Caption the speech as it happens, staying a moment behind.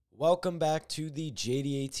Welcome back to the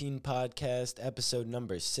JD18 podcast, episode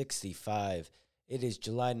number 65. It is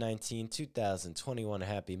July 19, 2021.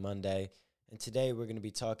 Happy Monday. And today we're going to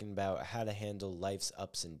be talking about how to handle life's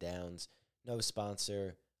ups and downs. No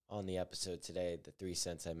sponsor on the episode today. The 3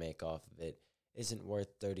 cents I make off of it isn't worth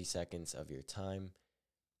 30 seconds of your time.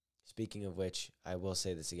 Speaking of which, I will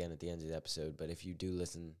say this again at the end of the episode, but if you do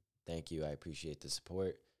listen, thank you. I appreciate the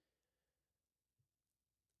support.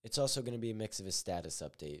 It's also going to be a mix of a status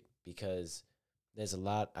update because there's a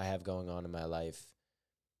lot I have going on in my life.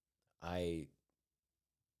 I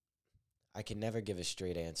can never give a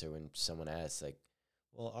straight answer when someone asks, like,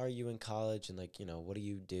 well, are you in college? And, like, what do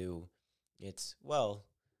you do? It's, well,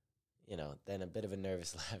 then a bit of a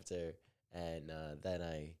nervous laughter. And then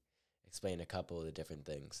I explain a couple of the different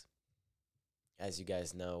things. As you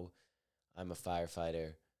guys know, I'm a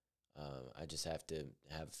firefighter. I just have to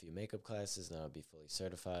have a few makeup classes, and I'll be fully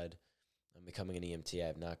certified. I'm becoming an EMT. I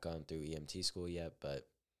have not gone through EMT school yet, but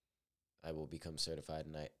I will become certified,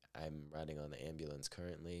 and I'm riding on the ambulance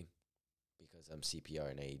currently because I'm CPR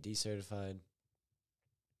and AED certified.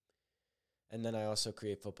 And then I also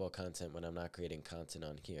create football content when I'm not creating content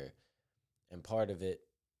on here. And part of the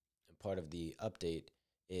update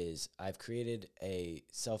is I've created a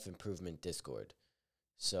self-improvement Discord.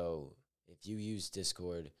 So if you use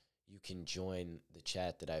Discord, you can join the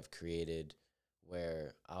chat that I've created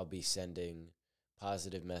where I'll be sending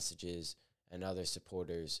positive messages, and other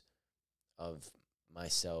supporters of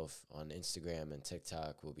myself on Instagram and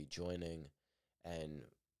TikTok will be joining, and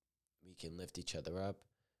we can lift each other up.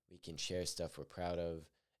 We can share stuff we're proud of.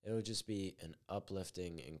 It'll just be an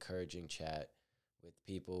uplifting, encouraging chat with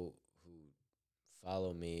people who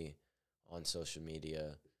follow me on social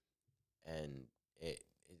media, and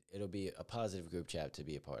it'll be a positive group chat to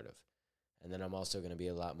be a part of. And then I'm also going to be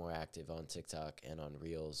a lot more active on TikTok and on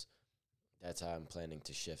Reels. That's how I'm planning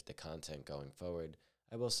to shift the content going forward.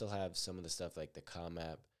 I will still have some of the stuff like the Calm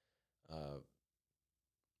app,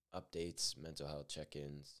 updates, mental health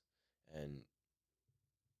check-ins, and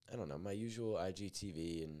I don't know, my usual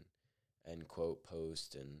IGTV and quote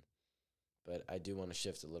post, but I do want to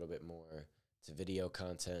shift a little bit more to video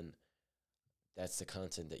content. That's the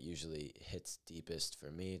content that usually hits deepest for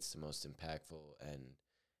me. It's the most impactful, and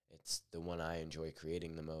it's the one I enjoy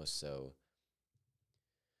creating the most. So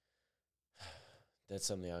that's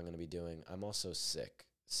something I'm going to be doing. I'm also sick,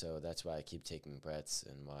 so that's why I keep taking breaths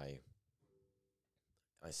and why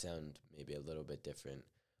I sound maybe a little bit different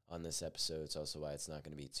on this episode. It's also why it's not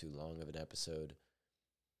going to be too long of an episode.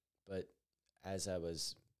 But as I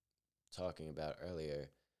was talking about earlier,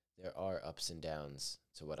 there are ups and downs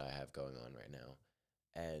to what I have going on right now.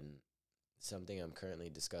 And something I'm currently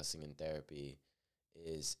discussing in therapy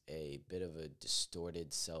is a bit of a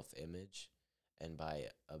distorted self-image. And by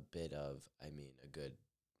a bit of, I mean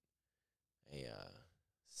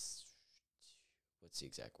what's the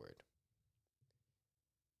exact word?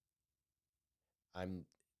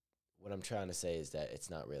 What I'm trying to say is that it's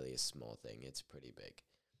not really a small thing. It's pretty big.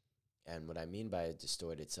 And what I mean by a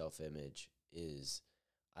distorted self-image is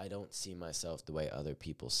I don't see myself the way other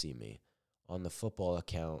people see me. On the football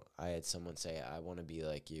account, I had someone say, I want to be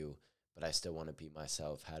like you, but I still want to be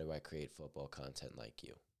myself. How do I create football content like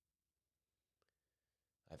you?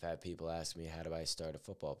 I've had people ask me, how do I start a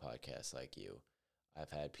football podcast like you?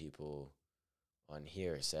 I've had people on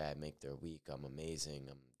here say I make their week. I'm amazing.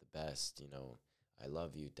 I'm the best. I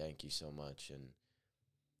love you. Thank you so much. And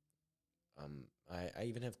I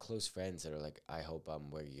even have close friends that are like, I hope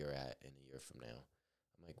I'm where you're at in a year from now.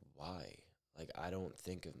 I'm like, why? Like, I don't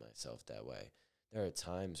think of myself that way. There are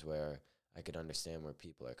times where I could understand where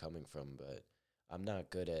people are coming from, but I'm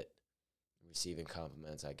not good at receiving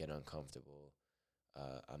compliments. I get uncomfortable.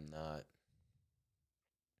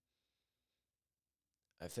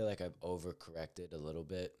 I feel like I've overcorrected a little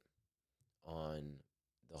bit on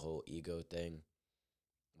the whole ego thing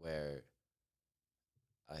where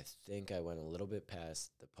I think I went a little bit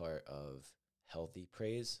past the part of healthy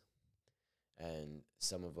praise. And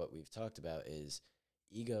some of what we've talked about is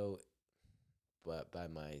ego, but by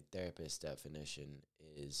my therapist's definition,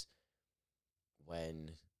 is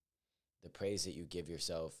when the praise that you give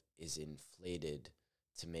yourself is inflated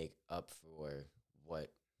to make up for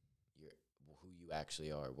what you're, who you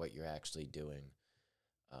actually are, what you're actually doing.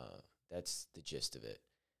 That's the gist of it.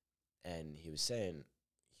 And he was saying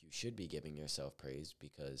you should be giving yourself praise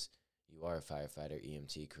because you are a firefighter,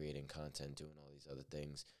 EMT, creating content, doing all these other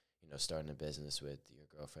things, starting a business with your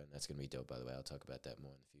girlfriend. That's going to be dope, by the way. I'll talk about that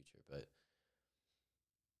more in the future. But,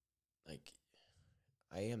 like,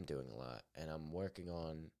 I am doing a lot, and I'm working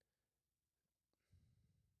on,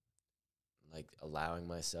 like, allowing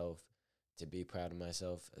myself to be proud of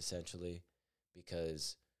myself, essentially,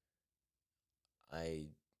 because I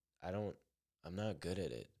I don't I'm not good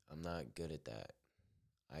at it. I'm not good at that.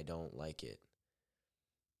 I don't like it.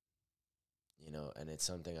 And it's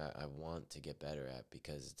something I want to get better at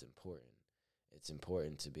because it's important. It's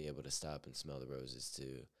important to be able to stop and smell the roses, to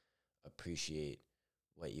appreciate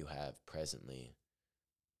what you have presently,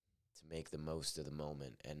 to make the most of the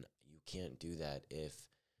moment. And you can't do that if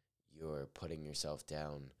you're putting yourself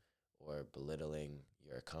down or belittling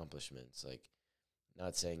your accomplishments. Like,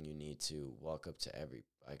 not saying you need to walk up to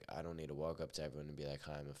I don't need to walk up to everyone and be like,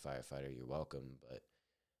 "Hi, I'm a firefighter, you're welcome." But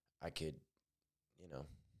I could, you know,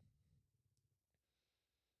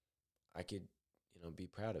 I could, be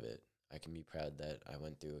proud of it. I can be proud that I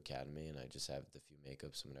went through academy and I just have the few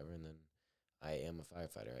makeups and whatever, and then I am a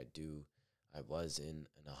firefighter. I was in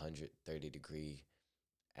an 130-degree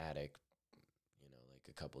attic, like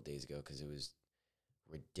a couple days ago because it was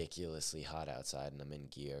ridiculously hot outside and I'm in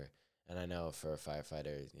gear. And I know for a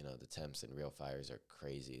firefighter, the temps in real fires are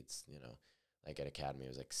crazy. It's, like at academy, it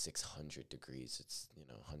was like 600 degrees. It's,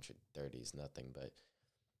 130 is nothing. But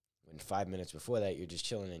when 5 minutes before that, you're just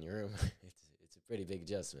chilling in your room, it's a pretty big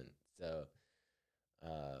adjustment. So,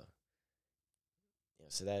 uh,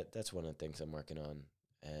 so that's one of the things I'm working on.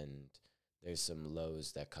 And there's some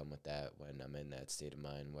lows that come with that when I'm in that state of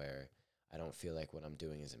mind where I don't feel like what I'm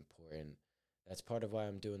doing is important. That's part of why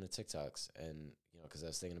I'm doing the TikToks. And, because I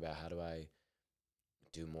was thinking about how do I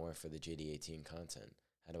do more for the JD18 content?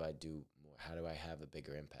 How do I do more? How do I have a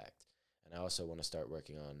bigger impact? And I also want to start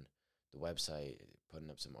working on the website,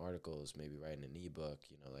 putting up some articles, maybe writing an ebook,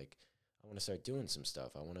 like I want to start doing some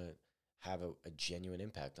stuff. I want to have a genuine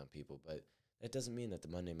impact on people, but that doesn't mean that the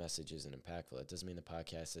Monday message isn't impactful. It doesn't mean the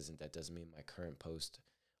podcast isn't. That doesn't mean my current posts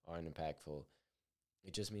aren't impactful.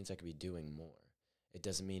 It just means I could be doing more. It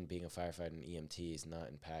doesn't mean being a firefighter and EMT is not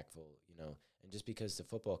impactful, And just because the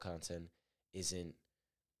football content isn't,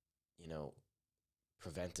 you know,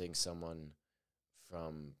 preventing someone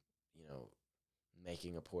from,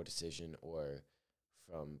 making a poor decision or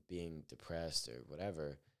from being depressed or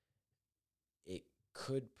whatever, it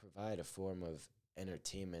could provide a form of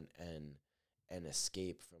entertainment and an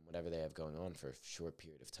escape from whatever they have going on for a short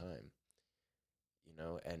period of time.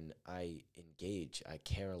 And I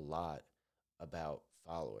care a lot about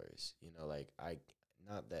followers, like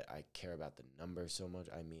not that I care about the number so much.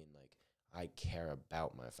 I mean, like, I care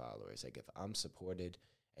about my followers. Like, if I'm supported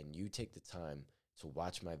and you take the time to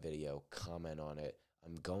watch my video, comment on it,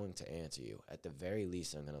 I'm going to answer you. At the very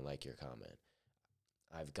least, I'm going to like your comment.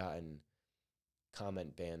 I've gotten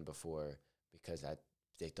comment banned before because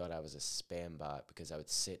they thought I was a spam bot because I would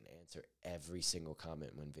sit and answer every single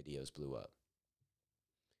comment when videos blew up.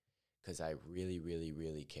 Because I really, really,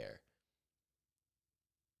 really care.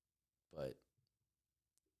 But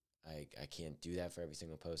I can't do that for every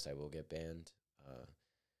single post. I will get banned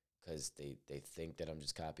because they think that I'm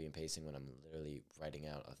just copy and pasting when I'm literally writing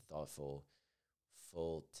out a thoughtful,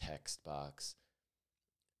 full text box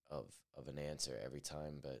of an answer every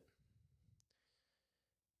time. But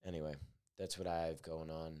anyway, that's what I have going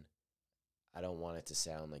on. I don't want it to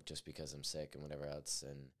sound like just because I'm sick and whatever else,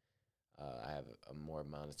 and I have a more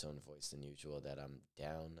monotone voice than usual, that I'm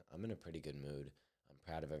down. I'm in a pretty good mood. I'm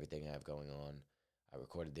proud of everything I have going on. I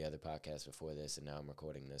recorded the other podcast before this, and now I'm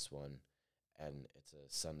recording this one, and it's a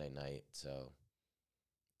Sunday night, so,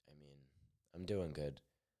 I mean, I'm doing good.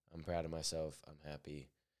 I'm proud of myself. I'm happy.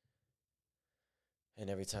 And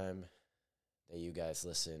every time that you guys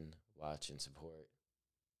listen, watch, and support,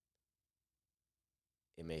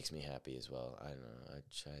 it makes me happy as well. I don't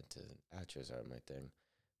know. Outros are my thing.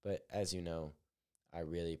 But as you know, I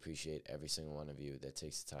really appreciate every single one of you that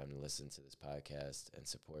takes the time to listen to this podcast and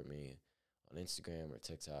support me on Instagram or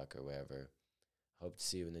TikTok or wherever. Hope to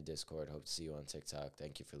see you in the Discord. Hope to see you on TikTok.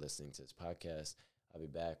 Thank you for listening to this podcast. I'll be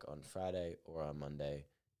back on Friday or on Monday.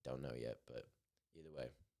 Don't know yet, but either way,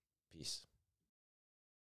 peace.